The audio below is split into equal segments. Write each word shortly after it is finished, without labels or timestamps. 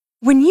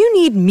When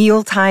you need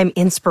mealtime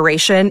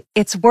inspiration,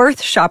 it's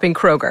worth shopping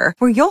Kroger,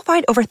 where you'll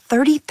find over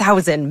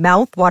 30,000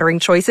 mouth-watering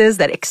choices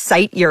that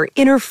excite your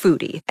inner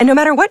foodie. And no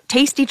matter what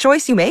tasty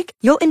choice you make,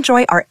 you'll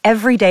enjoy our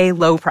everyday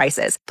low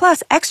prices,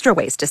 plus extra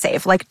ways to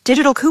save, like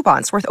digital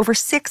coupons worth over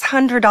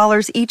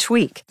 $600 each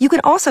week. You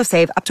can also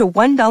save up to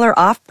 $1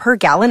 off per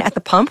gallon at the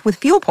pump with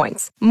fuel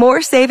points.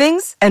 More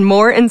savings and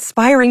more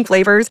inspiring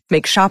flavors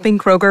make shopping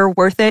Kroger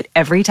worth it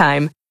every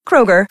time.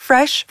 Kroger,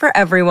 fresh for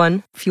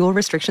everyone. Fuel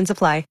restrictions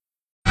apply.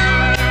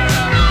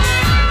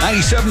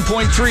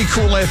 97.3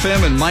 Cool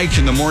FM and Mike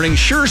in the morning.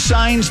 Sure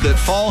signs that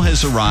fall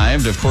has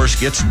arrived. Of course,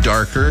 gets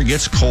darker,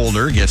 gets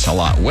colder, gets a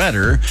lot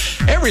wetter.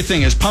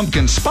 Everything is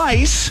pumpkin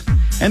spice.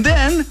 And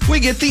then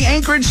we get the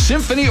Anchorage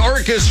Symphony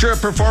Orchestra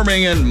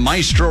performing, and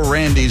Maestro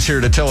Randy's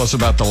here to tell us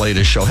about the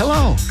latest show.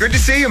 Hello. Good to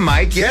see you,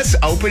 Mike. Yes,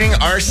 opening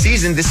our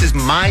season. This is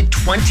my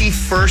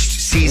 21st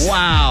season.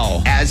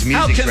 Wow. As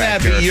music How can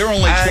director. that be? You're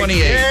only 28,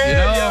 you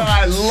know?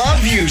 I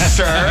love you,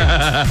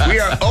 sir. We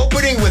are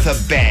opening with a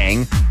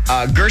bang.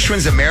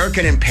 Gershwin's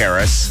American in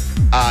Paris.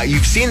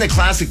 You've seen the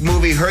classic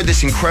movie, heard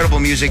this incredible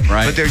music,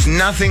 right, but there's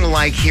nothing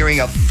like hearing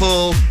a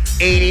full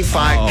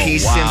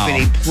 85-piece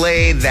symphony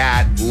play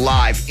that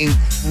live.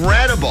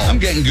 Incredible. I'm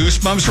getting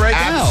goosebumps right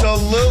now.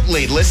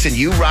 Absolutely. Listen,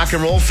 you rock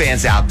and roll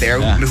fans out there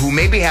who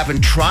maybe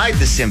haven't tried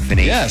the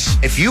symphony. Yes.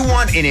 If you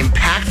want an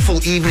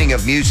impactful evening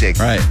of music,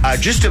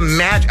 just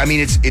imagine, I mean,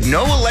 it's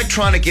no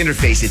electronic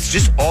interface. It's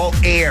just all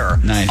air,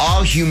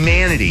 all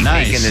humanity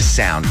making this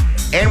sound.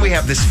 And we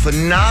have this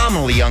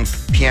phenomenally young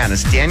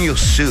pianist, Daniel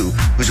Su,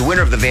 who's a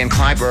winner of the Van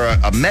Cliburn,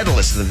 a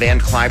medalist of the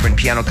Van Cliburn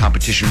piano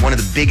competition, one of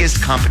the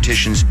biggest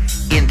competitions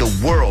in the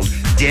world.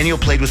 Daniel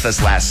played with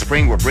us last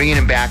spring. We're bringing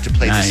him back to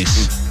play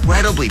this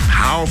incredibly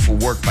powerful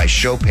work by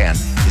Chopin,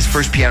 his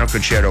first piano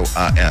concerto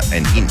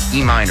in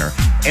E minor.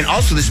 And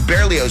also this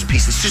Berlioz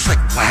piece. It's just like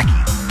wacky,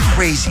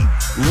 crazy,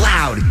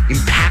 loud,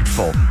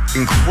 impactful,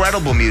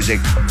 incredible music.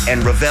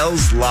 And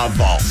Ravel's La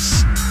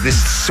Valse, this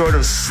sort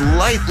of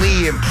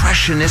slightly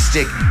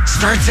impressionistic,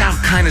 starts out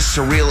kind of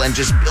surreal and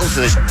just builds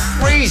to this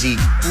crazy,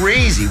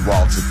 crazy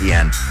waltz at the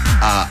end.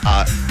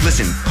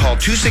 Listen, call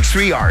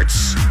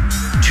 263-ARTS,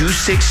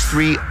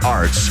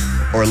 263-ARTS,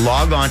 or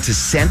log on to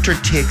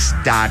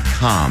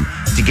centertix.com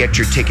to get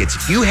your tickets.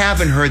 If you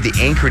haven't heard the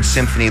Anchorage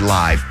Symphony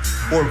live,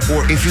 or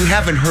if you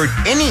haven't heard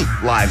any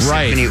live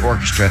symphony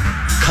orchestra,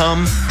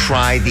 come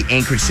try the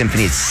Anchorage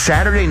Symphony. It's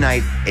Saturday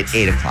night at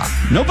 8 o'clock.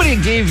 Nobody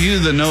gave you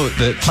the note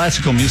that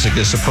classical music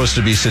is supposed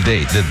to be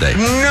sedate, did they?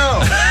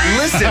 No.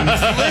 Listen,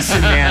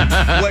 man.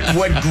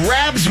 What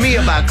grabs me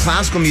about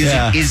classical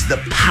music is the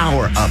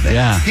power of it.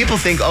 Yeah. People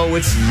think, oh,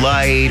 it's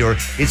light or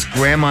it's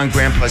grandma and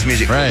grandpa's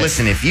music.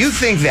 Listen, if you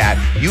think that,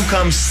 you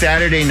come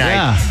Saturday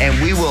night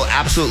and we will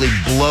absolutely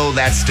blow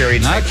that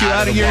stereotype knock you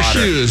out of your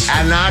shoes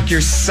and knock your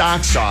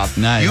socks off.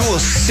 Nice. You will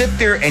sit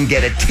there and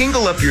get a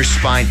tingle up your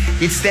spine.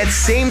 It's that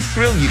same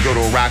thrill. You go to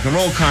a rock and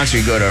roll concert,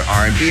 you go to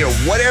R&B or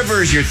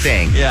whatever is your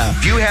thing. Yeah.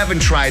 If you haven't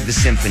tried the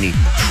symphony,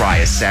 try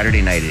a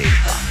Saturday night at 8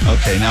 o'clock.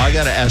 Okay, now I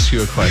got to ask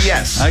you a question.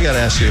 Yes. I got to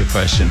ask you a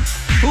question.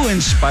 Who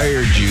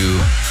inspired you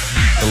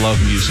to love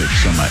music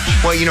so much?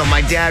 Well, you know,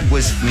 my dad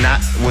was the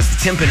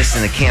timpanist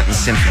in the Canton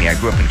Symphony. I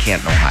grew up in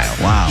Canton, Ohio.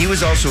 Wow. He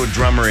was also a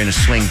drummer in a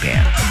swing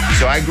band.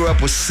 So I grew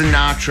up with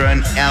Sinatra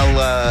and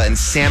Ella and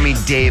Sammy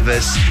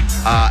Davis.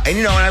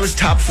 And I was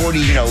top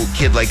 40,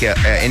 kid like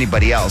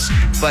anybody else.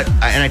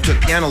 And I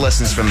took piano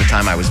lessons from the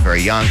time I was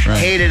very young.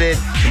 Hated it,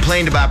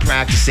 complained about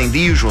practicing, the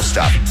usual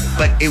stuff.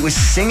 But it was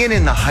singing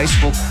in the high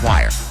school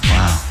choir.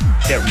 Wow.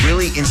 That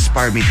really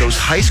inspired me. Those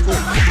high school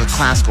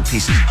classical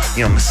pieces,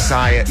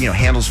 Messiah,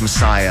 Handel's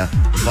Messiah,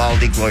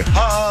 Vivaldi, Gloria,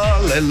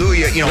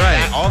 Hallelujah,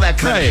 all that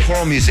kind of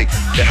choral music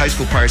that high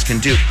school choirs can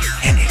do.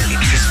 And it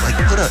just like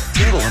put a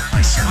tingle up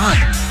my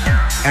spine.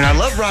 And I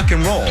love rock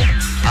and roll.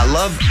 I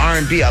love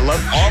R&B. I love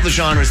all the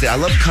genres that I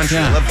love country.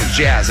 I love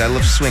jazz. I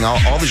love swing.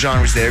 All the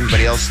genres that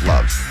everybody else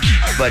loves.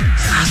 But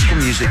classical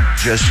music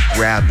just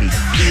grabbed me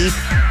deep,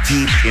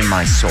 deep in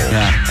my soul.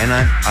 And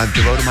I've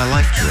devoted my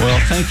life to it. Well,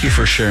 thank you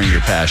for sharing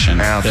your passion.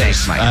 Well,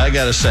 thanks, Mike. I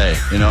got to say,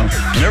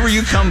 whenever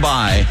you come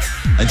by,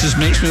 it just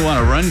makes me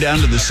want to run down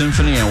to the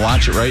symphony and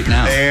watch it right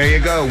now. There you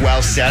go.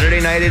 Well,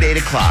 Saturday night at 8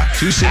 o'clock.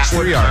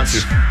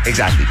 263-ARTS.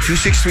 Exactly.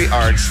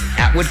 263-ARTS,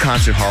 Atwood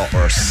Concert Hall,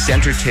 or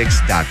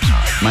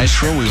centertix.com.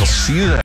 Maestro, we will see you there.